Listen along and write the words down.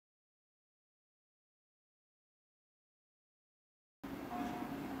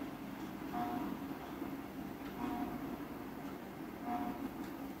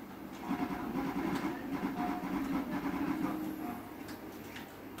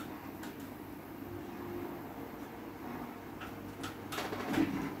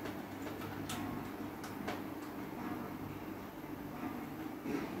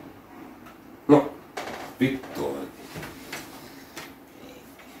Vittu.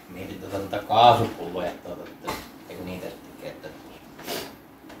 Mietin tätä kaasupulloja eikö niitä sitten käyttää.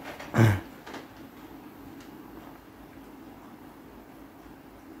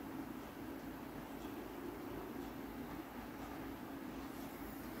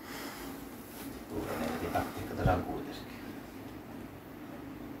 Taktiikka tässä on kuitenkin.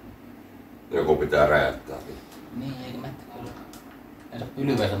 Joku pitää räjäyttää. Niin, eikö mä kyllä. Ei saa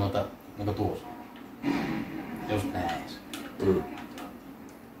pylvyä sanota niinku tuossa. Just näin.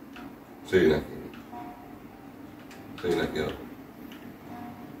 Siinäkin. Siinäkin on.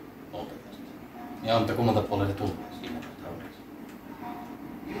 Otetaan sitä. Ja on, että kummalta puolella se tulee siinä.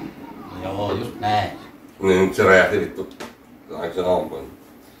 No joo, just näin. Niin nyt se räjähti vittu. Aika se ampuin.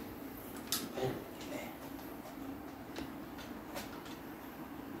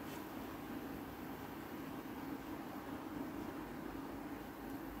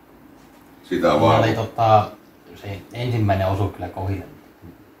 Sitä vaan. Oli se ensimmäinen osu kyllä kohille.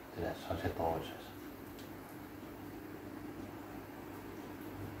 Tässä on se toisessa.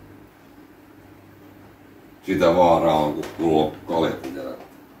 Sitä vaaraa on, kun mulla loppu kaljat itellä.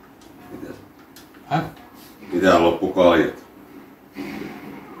 Mites? Häh? Itellä loppu kaljat.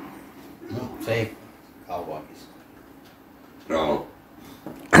 No, se ei kauankin. Raul.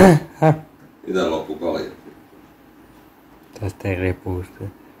 Itellä loppu kaljat. Tästä ei ripuusta.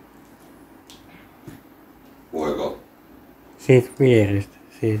 Voiko? Siitä vierestä,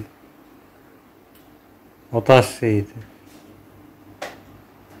 siitä. Ota siitä.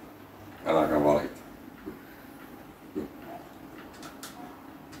 Äläkä valita.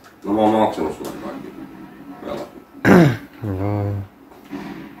 No mä oon maksanut sulle kaikki velat. Joo.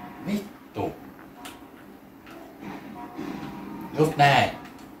 Vittu. Just näin.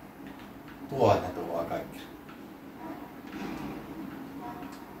 Tuolla ne tuo kaikki.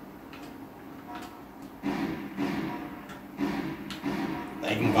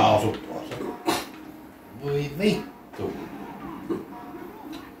 Eikö mukaan osu tuossa? Voi vittu.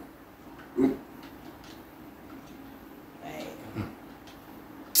 Ei.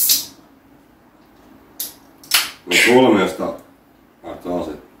 No 300 laittaa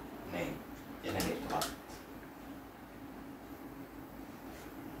aset. Niin. Ja 4 000.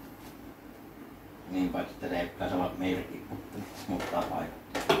 Niin paitsi että se ei pitäisi olla merkki, mutta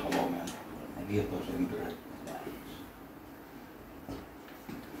vaikuttaa. Kolmea. Ne virtuoisi ympyrät.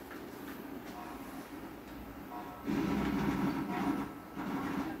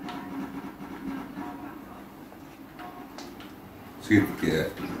 Sitkeä.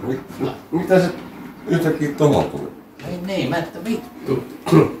 Mitä se yhtäkkiä tohon tuli? Niin, mä että vittu.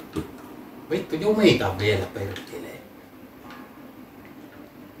 Vittu jumita vielä perkelee.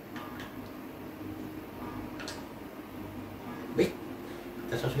 Vittu.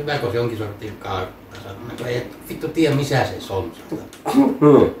 Tässä olisi hyvä, kun se jonkin sortin kautta. Ei vittu tiedä missä se sonsa.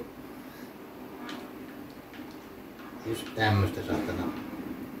 Just tämmöstä saatana.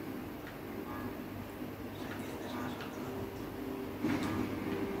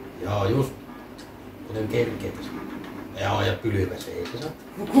 Joo, just. Kuten kerkeä tässä. Joo, ja pylvä se ei se saa.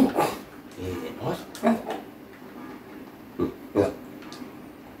 Niin, ois.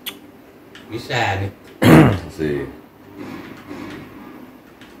 Misää nyt? Siinä.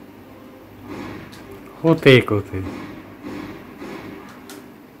 Hutikuti.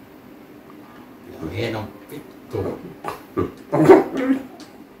 Joo, hieno vittu.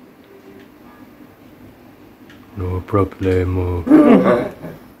 No problemo.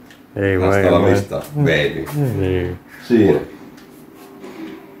 Ei Hasta la vai. vista, baby. Niin. Siinä.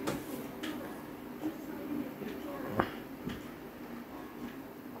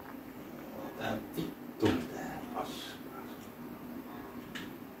 Tää vittu tää paskaa.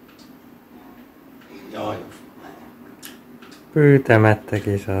 Joo, just näin.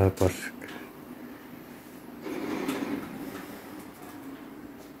 Pyytämättäkin saa paskaa.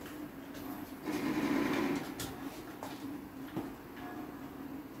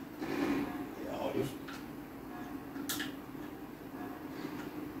 Joo, just.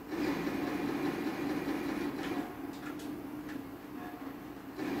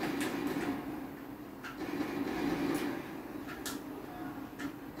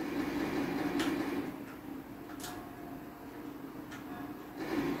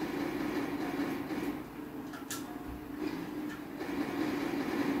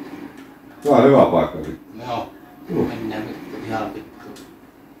 Tää on hyvä paikka sitten. Joo. Mennään vittu ihan vittu.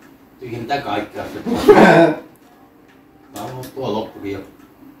 Tyhjentää kaikkea se. Tää on tuo loppukin jo.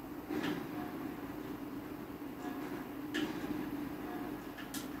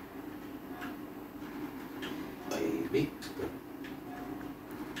 Ai vittu.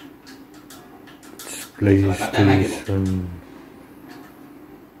 PlayStation.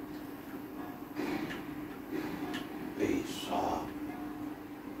 Ei saa.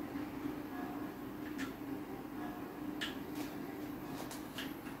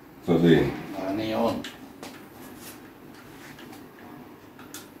 Se on siinä. Ai niin on.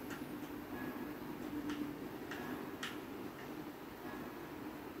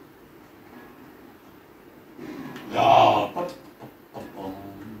 Jaa.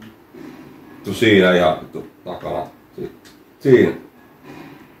 Tu siinä ihan vittu takana. Siinä.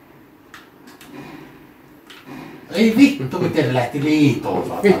 Ei vittu, miten se lähti liitoon,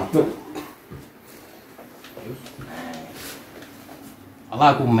 saatana. Vittu. Just näin.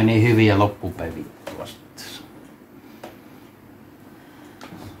 Alkuun meni hyvin ja loppuun päin vittu vasta.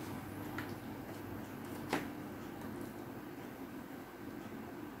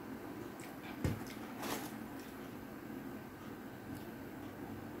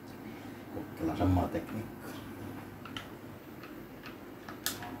 Kokeillaan samaa tekniikkaa.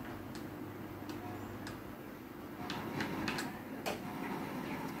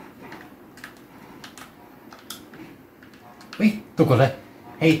 Vittu kun se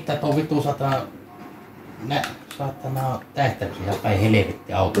heittää tuon vittu satana tähtäyksen ihan päin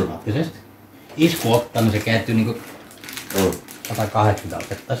helvetti automaattisesti. Isku ottaa, niin se kääntyy niinku 180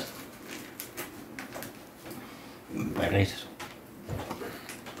 otettaisiin. Ympärissä.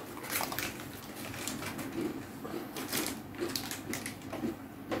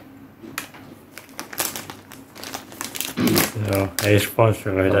 Joo, ei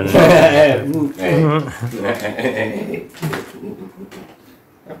sponsoroida nyt.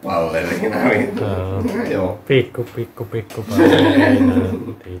 Pallerina vittu. Joo. Pikku ballerina.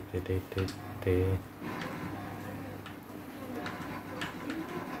 Ti.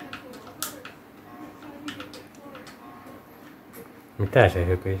 Mitä se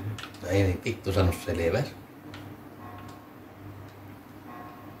hypisee? Ei vittu sano selväs.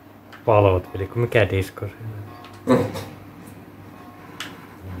 Palot, eli mikä disko se on?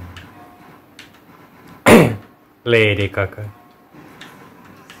 Lady Gaga.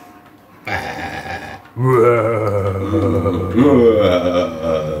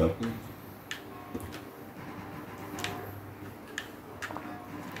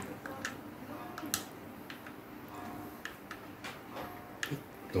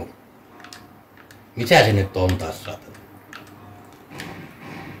 Vittu. Mitä se nyt on taas saatana?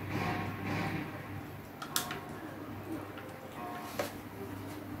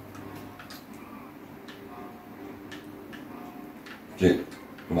 Sitten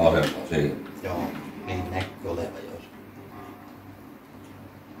vasempaan siinä. Joo, niin näkyy oleva jos.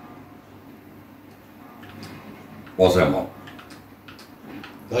 Vasemmalla.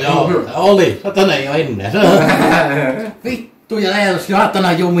 No joo, oli. Satana ei oo ennen. Vittu ja ei jos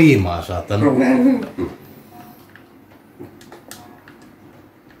saatana jumimaa saatana.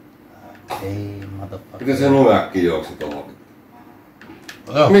 Ei, Miten se nujakki juoksi tuohon?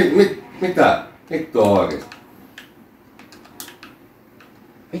 Joo. Mitä? Vittu on oikeesti.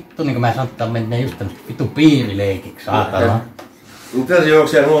 Vittu niinku mä sanoin, että menee just tämmöset vittu piirileikiksi saatana. Mitä se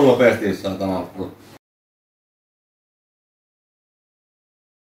juoksi siellä noin nopeasti saatana?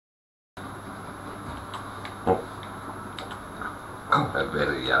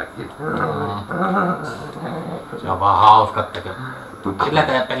 Verin jälkeen. Se on vaan hauska, että sillä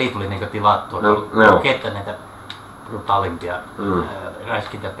tämä peli tuli niinku tilattua. Kettä näitä brutaalimpia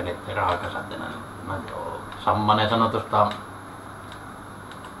räiskintäpeleitä raakasatena. Sammanen sanoi tuosta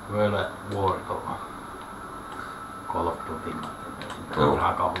World at War Call of Duty.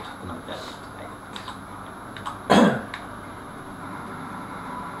 Raakauksena mitä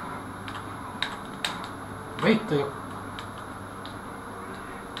vittu jo.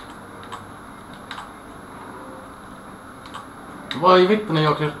 Voi vittu, ne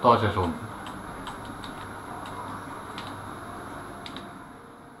juoksi just toisen suuntaan.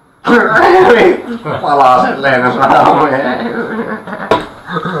 Palaa silleen saameen.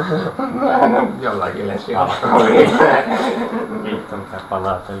 Jollakin lesi alkaa. Vittu mitä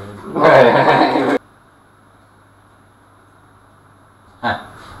palaa sen. Häh?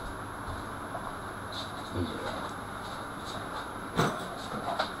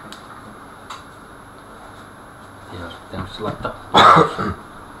 Ja sitten se laittaa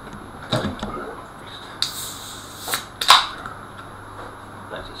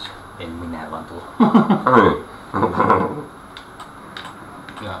tai siis en minä vaan tuo.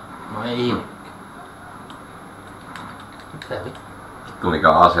 Ja no ei. Mitä vittu?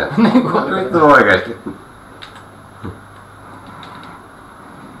 Tulikaan ase. Vittu oikeesti.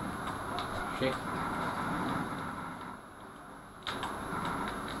 Shit.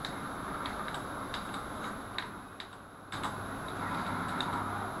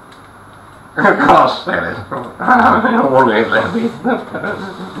 Kasselet. Unille vittu.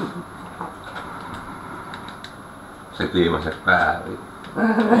 Se tiimaset pää vittu.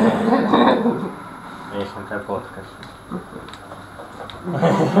 Niissä on tää podcast.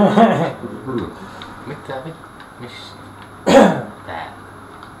 Mitä vittu? Missä? Tää.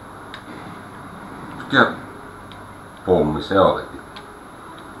 Mikä pommi se olikin?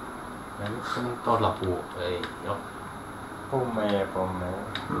 Ja nyt se on todella ei oo. Pommeja.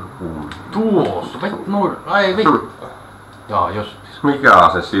 Tuossa, vittu, ai vittu. Joo, jos. Mikä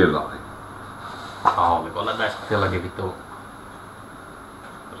ase sillä oli? Haulikolla tästä jollakin vittu.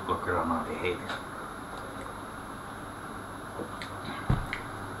 Olisiko granaatin heitin?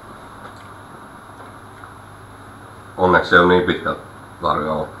 Onneksi se on niin pitkä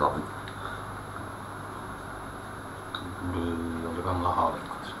tarjoa ottaa. Niin, oliko mulla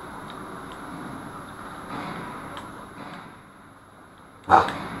haulikko tässä?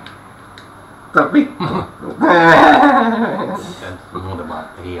 Tää vittu. Sen muuten vaan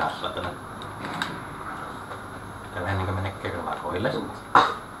hiassa tänne. Tää vähän niinkö mene kerralla koille.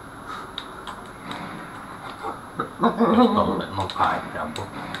 Jos tolle nokkaa ette ampuu.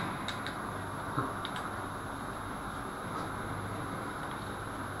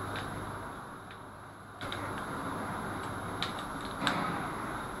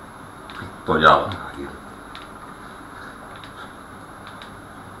 Vittu jalka.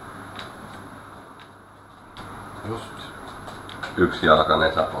 Just. Yksi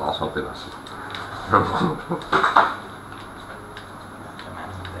jalkainen sapala sotilas.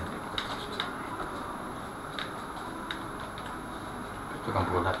 Pystyykään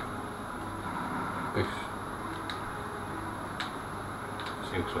puhua läpi? Pyssy.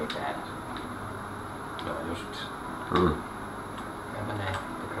 Se yksi oli täällä. Joo, just. Ja menee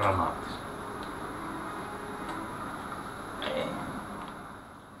granaattis. Ei.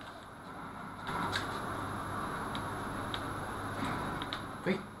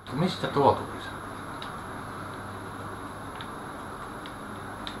 Vittu, mistä tuo tuli se?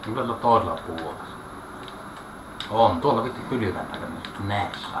 Kyllä todella puolella. On, tuolla vittu pylvän takana. Näe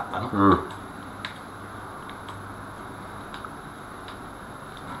saatana.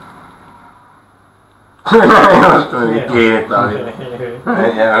 Jos tuli kiinni taas.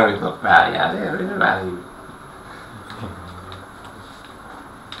 Ei jää vittu pää jää siihen väliin.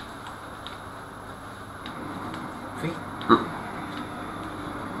 Vittu.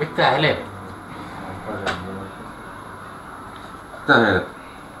 Mitä helvettiä? Mitä helvettiä?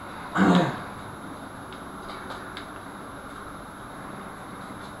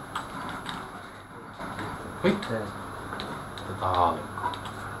 Vittu. Tätä haalikkoa.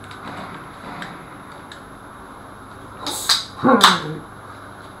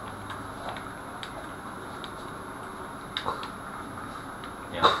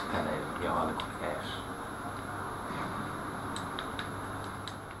 Ja täällä ei ole haalikko kädessä.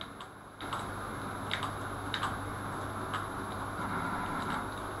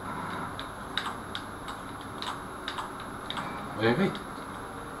 Ei vittu.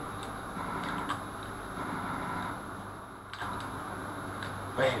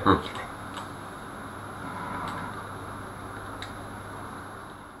 Perkele.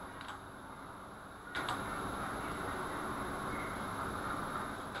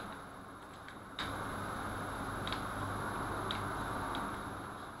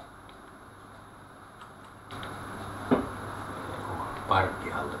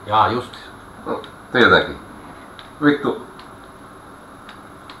 Parkkihalli. Jaa, just. No, tietenkin. Vittu.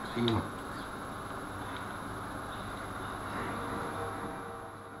 Siinä.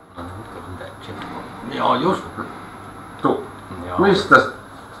 No nyt on tää checkpoint. Joo, just. Tu. Joo. Mistä?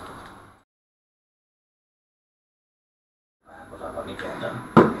 Vähän osaava mikä tän.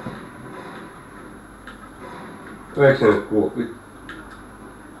 Eikö se nyt kuulu?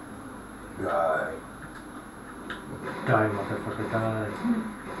 Die motherfucker die.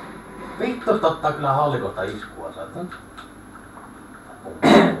 Vittu, ottaa kyllä hallikolta iskua, saatan.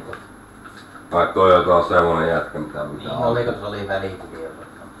 Ai toi on taas semmonen jätkä mitä Niin, pitää. oliko se oli välikuvia?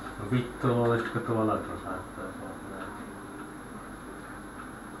 No vittu, olisiko tuolla saattaa olla?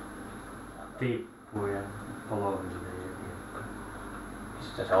 Tippuu ja polville ja jotain.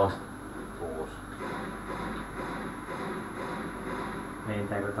 Mistä se on? Puus.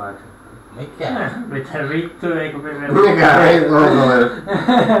 Meintääkö taaksepäin? Mikä? Mitä vittu, eikö me mennä? Mikä vittu on toi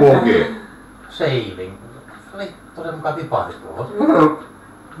puki? Saving. Vittu, se mukaan tipahti tuohon.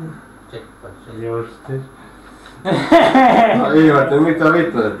 Checkpoint. Justis. No ihmettä, mitä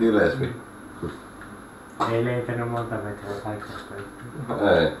vittu se tiles vittu? Ei leitänyt monta metriä taaksepäin.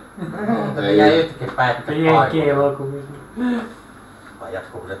 Ei. Mutta jäi yhtäkkiä pätkä Jenkki elokuvissa. Vai vai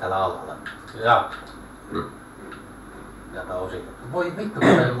jatkuuko se täällä alhaalla? Joo. Jata ositettu. Voi vittu, kun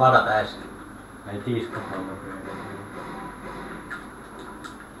se ladata äsken. Ei diskopallo kyllä.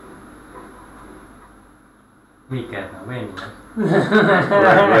 Mikä tää on venla?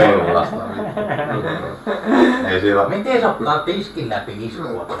 Venlasta. Ei siellä... Miten se ottaa tiskin läpi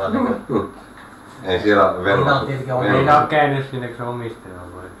iskua tuolla niinku? Ei siellä venlasta. Ei nää oo käynyt sinne, kun se omistaja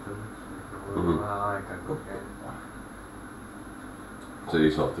on voittu. Vähän aikaa kokeilla. Se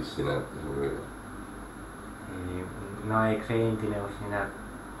isotti sinne, että se on hyvä. Ei, no eikö se entinen oo siinä...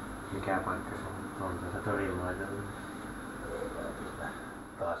 Mikä paikka se on tuossa torimaisella?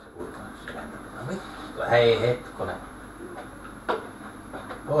 Taas se kuitenkin seläntä. No vittu, hei hetkonen.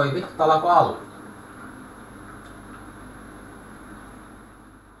 Oi vittu, täällä alkoi alla.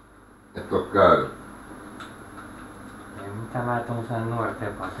 Et oo käynyt. Ei mitä mä tuommoisen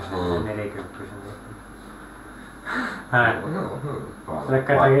nuorten paikassa, 40-vuotiaan. Se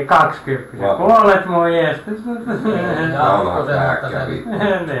teki 20. Puolet mun iästä. Vanha tääkkä vittu.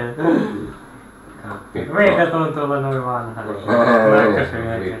 Meitä tuntuu olla noin vanha.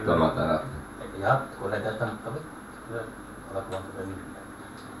 Vittu mä täällä. Jatkuu se tästä, mutta vittu. Alkuun tätä mitään.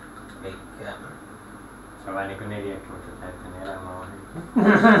 Eikä. Se on vähän niinku 40 täyttäinen elämä ohi.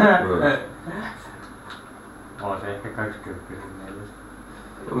 On se ehkä 20 mielestä.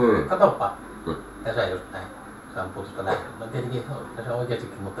 Katoppa. Tässä just näin. Se on putusta lähde. No tietenkin tässä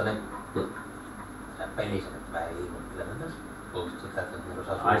oikeestikin, mutta ne... Sä pelissä nyt vähän ilmoittelen. Tässä putusta tästä niinku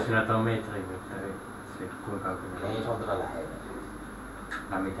saa Ai sinä tuon metrin, mutta ei se kuinka kauan. Ei, se on tuossa lähellä.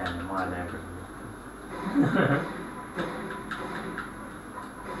 No mitä ne maanäköisiä.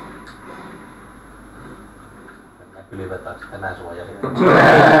 Ylipäätään tänään suoja sitten.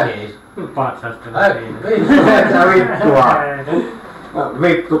 Patsastella siinä. Mitä vittua?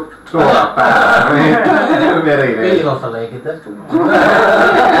 Vittu tuolla päällä. Verinen. Piilossa leikitään.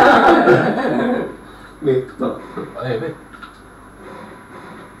 Vittu. Ei vittu.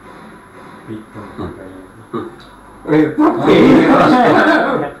 Vittu. Vittu piilossa.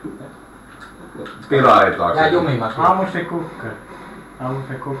 Pilaitaanko? Jää jumimaksi. Aamu se kukka.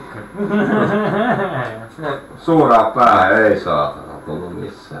 Suuraa päähän ei saatana tullut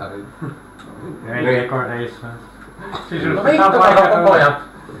missään. Ei kodeissa. No vittu, kato koko ajan.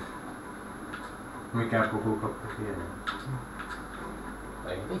 Mikä pukukoppa siellä?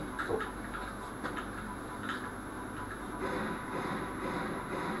 Ei vittu.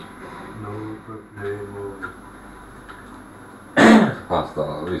 No problemo. Hasta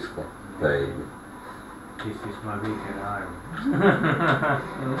vista. Baby. This is my weekend arm.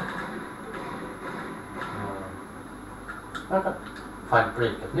 Find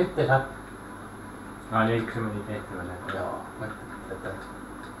break. Nyt ei saa. Ai eikö se meni tehtävällä? Joo. Tätä.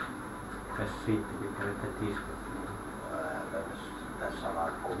 Tässä siitä pitää vetää diskot. Tässä on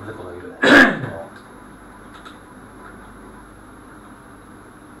arkkuun, kun se tulee ylös.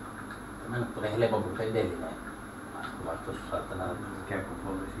 Mä nyt tuli helpompi kuin se edellinen. Vastus saatana. Mikä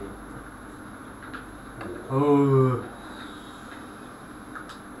kupolli siitä?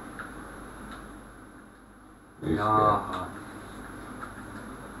 Jaha.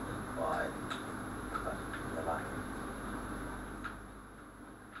 Vai.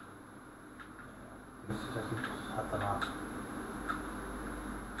 Missä se sitten saatana?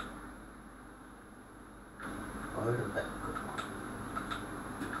 Koirtekko.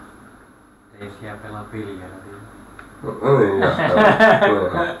 Ei siellä pelaa biljardia. No niin,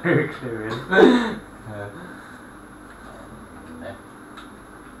 jatkaa. Yksi vielä.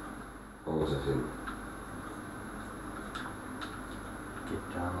 Onko se sinne?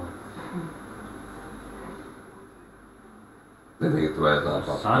 Tietenkin tulee jotain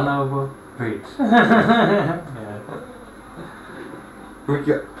paskaa. Sanova bitch.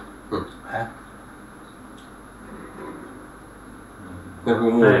 Mikä? Häh?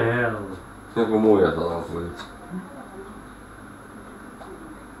 Joku muu. Joku muija sanoo kuin.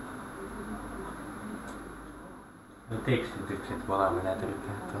 No tekstitykset valmiina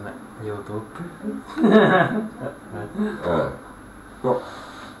tehdään tuonne YouTubeen. No,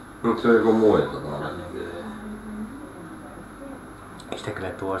 nyt se on joku muija sanoo. Ei sitä kyllä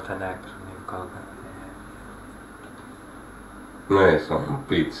tuosta näe, kun se on niin kaukana. No ei, se on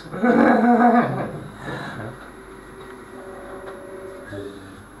pizza.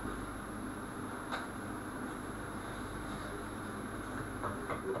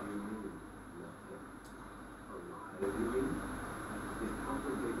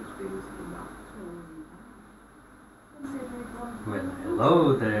 Well,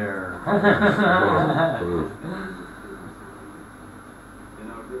 hello there.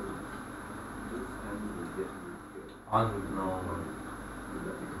 Unknown.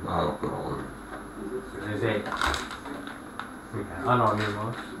 Alkohol. Se mikä?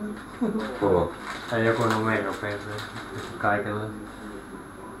 Anonymous. Kolo. Tai joku numero perse. Kaikella.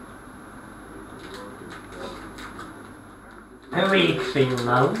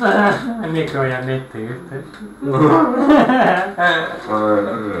 Riksinnal. Nykyään nettiyhteys.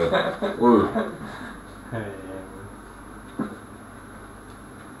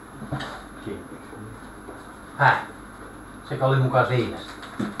 Häh? Sekä oli mukaan siinä.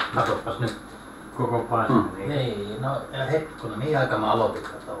 Katsopas nyt. Koko pasta. Ei, no hetkinen, mihin aikaan mä aloitin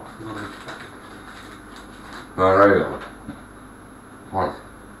tätä? No rajoilla.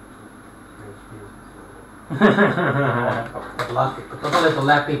 Laskitko? Tuossa oli tuon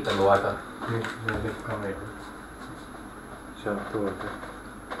läpipelu aika. Nyt se on kamera. Se on tuolta.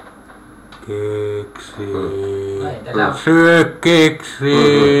 Keksi. Syö keksi.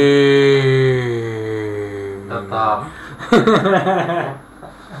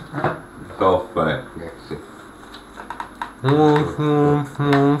 Toffee keksi. Mums.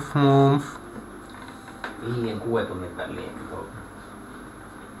 5-6 tunnin väliin.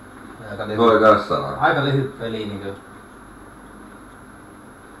 Toi kassana. Aika lyhyt peli niinkö.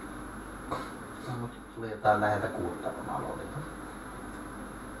 Tuli jotain läheltä 6 kun mä aloitin.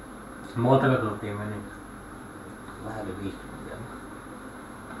 Montako tuntia meni? Vähän yli 5 tuntia.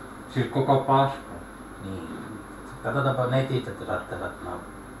 Siis koko paska? Niin. Katsotaanpa netistä, että saatte sattua.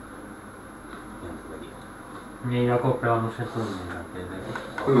 Niin joku pelannut sen tunnin jälkeen.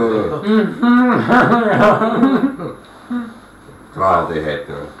 Raatiin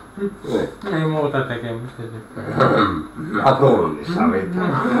heittynyt. Ei muuta tekemistä sitten. Mä tunnissa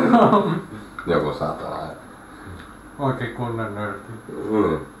mitään. Joku 100. Oikein kunnon nörtti.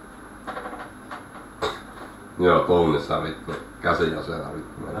 Joo, tunnissa vittu. Käsiaseella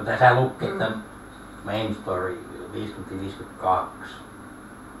vittu. No tässä lukee, että main story 50-52.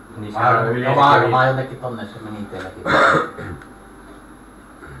 Niin se on varmaan jotenkin tonne se meni teilläkin.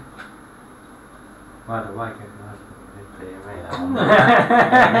 Vaata vaikeasti haastatella, ettei meillä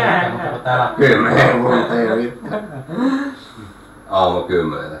Mutta täällä 10 vuoteen vittu. Aamu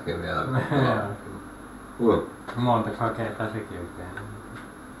 10:00kin vielä. Monta kertaa sekin on tehnyt.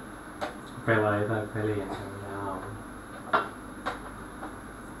 Pelaa jotain peliä, se on aamu.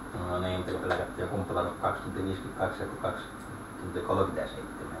 No niin, mutta kun pelkättiin joku on pelannut 2 tuntia 52 ja 2 tuntia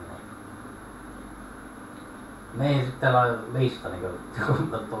 37. Niin, sitten täällä on lista, niin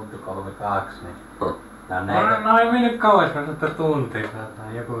kun tunti 32, niin tää on näitä. No ei mennyt kauas, mä sanoin, tuntia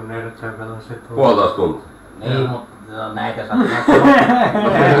saattaa. Joku nörtsää pelaa se tunti. Puolitoista tuntia. Niin, mutta on näitä sattunut.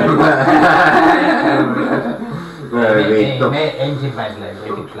 Me ensimmäisellä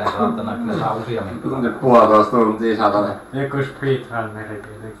esityksellä saatana kyllä saa useammin. Puolitoista tuntia satana. Joku speedrunneri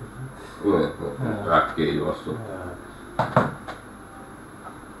tietenkin. Äkkiä juossut.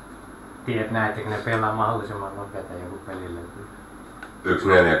 Tiedät näettekö ne pelaa mahdollisimman nopeata joku pelille?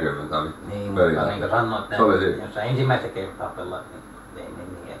 1.40 oli. Niin, mutta niin kuin sanoit, että Se oli siinä. jos sä ensimmäistä kertaa pelaat, niin ei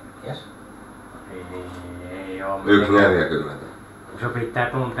niin äkkiäs. Ei oo 1.40. Se pitää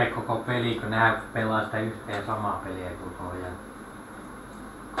tuntea koko peli, kun nää pelaa sitä yhtä ja samaa peliä koko ajan.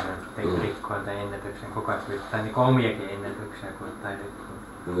 Kun ne rikkoo niitä ennätyksen koko ajan pitää niinku omiakin ennätyksiä koittaa rikkoa.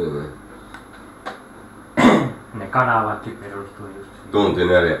 Niin. Ne kanavatkin perustuu just siihen. Tunti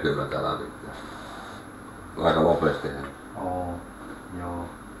 40 läpi. Aika nopeasti. Oo, joo.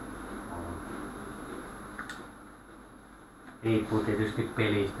 Riippuu tietysti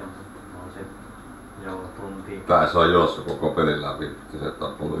pelistä, mutta on se joo tunti. Tai se on juossut koko pelin läpi, se et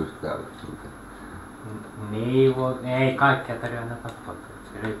tappanut yhtään. Niin, ei kaikkea tarjoa aina tappaa.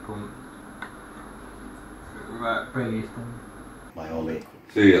 Se riippuu pelistä. Vai oli?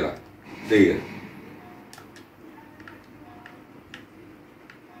 Siinä.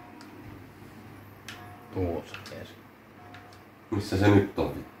 Tuossa ties. Missä se nyt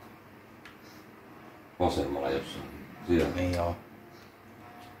on? Vasemmalla jossain. Siellä. Niin joo.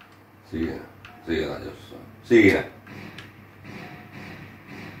 Siellä jossain. Siinä.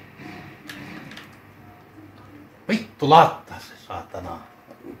 Vittu lattaa se saatana.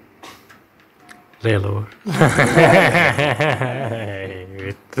 Lelu. Ei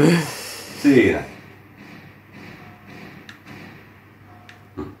vittu. Siinä.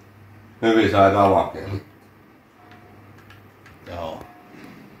 Hyvin sai tavakkeen. Joo.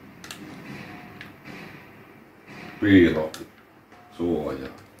 Piilo. Suoja.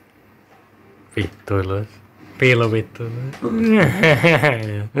 Vittuiluis. Piilovittuiluis. Suoja.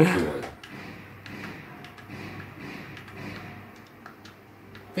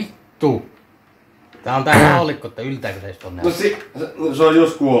 Vittu! Tää on tää haulikko, että yltääkö se tonne? No se on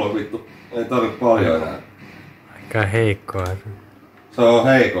just kuollut vittu. Ei tarvitse paljon enää. Aika heikkoa se. Se on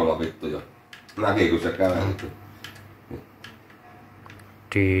heikolla vittu jo. Näki kun se käveli.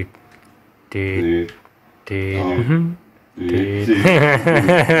 Tiit. Tiit. Nyt. Tiit. Nyt.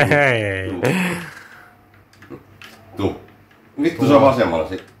 Tuu. Vittu se on vasemmalla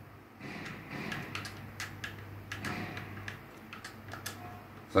sit.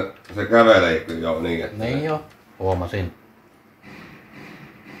 Se kävelee jo niin että... Niin jo, huomasin.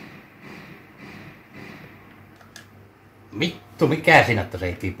 Vittu, mikä siinä, että se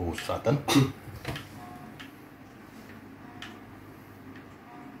ei tipu, saatan?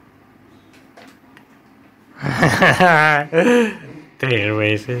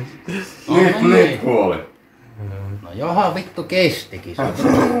 Terveisiä. Nyt kuoli. No johan vittu kestikin se.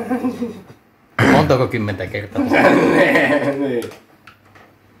 Montako 10 kertaa? Niin.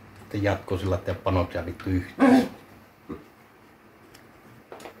 Sitten jatkuu sillä, että panoksia vittu yhteen.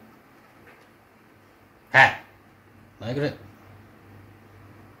 Häh? No eikö se...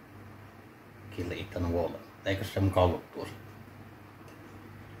 Kill it on wall. Eikö se mukaan ollut tuossa?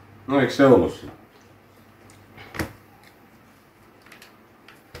 No eikö se ollut siinä?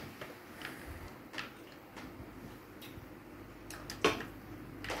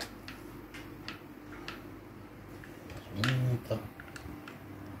 Muuta.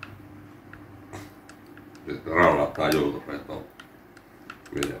 Sitten raunattaa YouTubeen tuon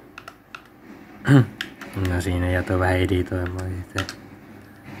video. No siinä jätö vähän editoimaan itse.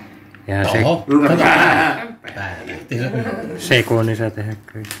 Ja se Oho! Tää lähti se. sekunnissa tehdä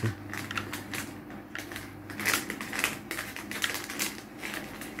kaikki.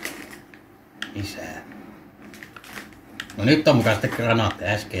 Lisää. No nyt on mukaan sitten granaatti,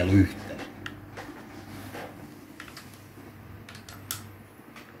 äsken ei ollut yhtään.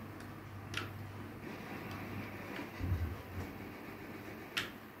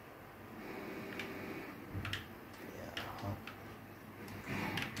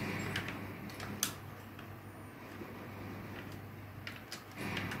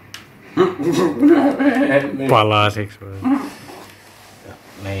 Palasiks vai?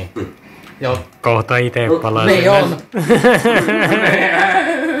 Niin. Joo. Kohta ite palasin. Niin on.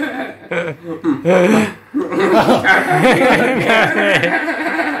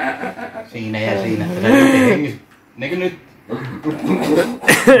 Siinä ja siinä. Neikö nyt?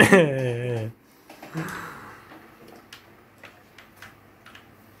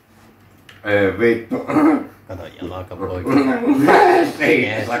 Ei vittu. Kato jalkapoika.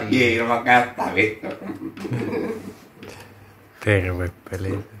 Ei saa kiilma kättä vittu. Terve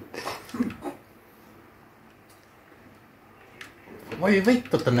peli. Voi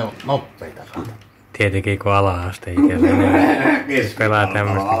vittu, että ne on nopeita saada. Tietenkin kun ala-asteikäinen niin pelaa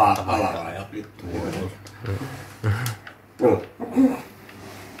tämmöstä. Ala vittu.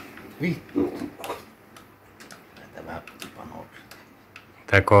 Vittu. Tämä panokset.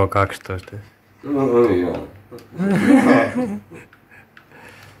 Tai K12. No niin joo.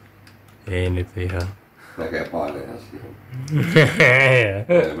 Ei nyt ihan. Näkee paineja siihen.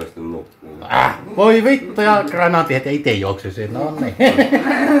 Ei pysty nukkumaan. Voi vittu ja granaatit, että ite juoksi siinä. No niin.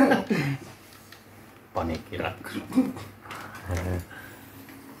 Paniikkiratkaisu.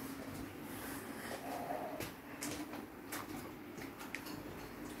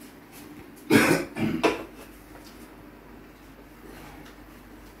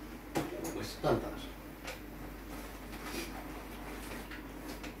 Uudestaan taas.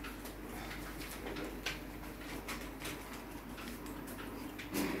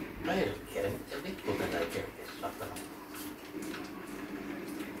 Perkele, mitä vittu tätä ei kerkeä satana.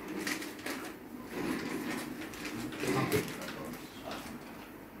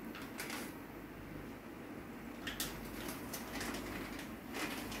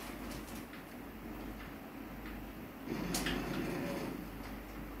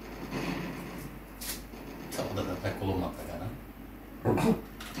 Sä otetaan tätä kulman takana.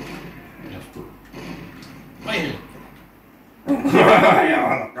 Just. Vai Ja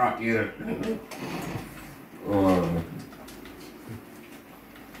alkaa kirjoittaa.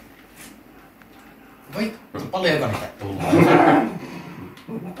 Voi, paljonko niitä tulee?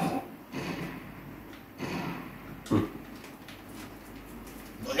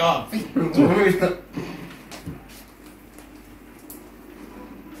 No joo, vittu. Mistä?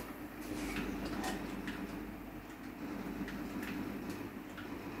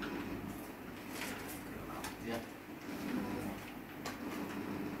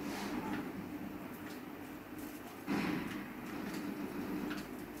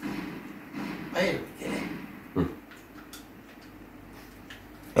 Perkele.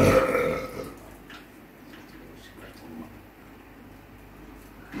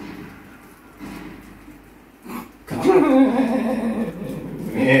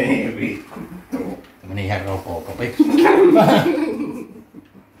 Robocopiksi.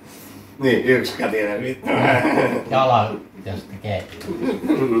 Niin, yksikätinen vittu. Jala ja sitten tekee.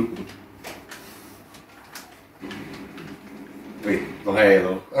 Vittu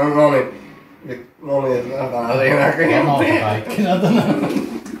heilu. No niin, satana siinä Kenossa kaikki satana.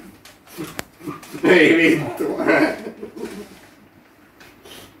 Ei vittu.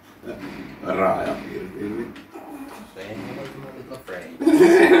 Raaja irti. Say no to my little friend.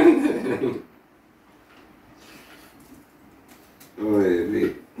 Oi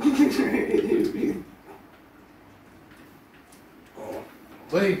vittu.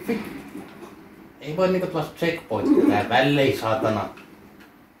 Voi vittu. Ei voi niinku tulla checkpointia tää välein saatana.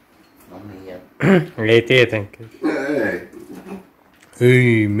 No niin ja... Ei tietenkään. Ei.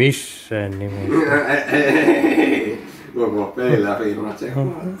 Ei missään nimessä. Ei. Koko peilää firma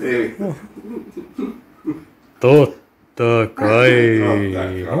tsekkaat. Ei vittu. Totta kai.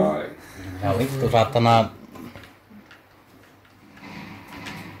 Totta kai. Ja vittu saatana...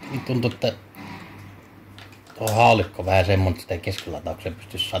 Tuntuu, että tuo haalikko vähän semmonen, että sitä keskilataukseen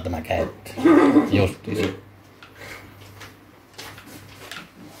pystyisi saatana käyttämään. Justiinsa.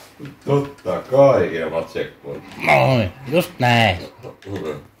 Totta kai ilman checkpointia. Noin, just näin.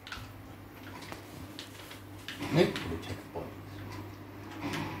 Nyt tuli checkpoint.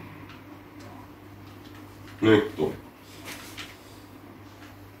 Nyt tuli.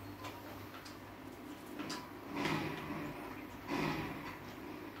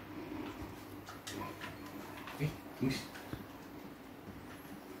 Mistä?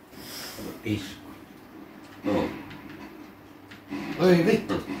 Pisku. No. Oi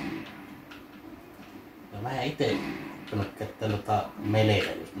vittu. No mä ite käyttänyt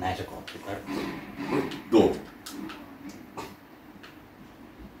meleitä just näissä kohtaa. Tuu.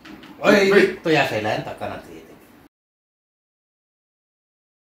 Oi vittu ja selän takana tietenkin.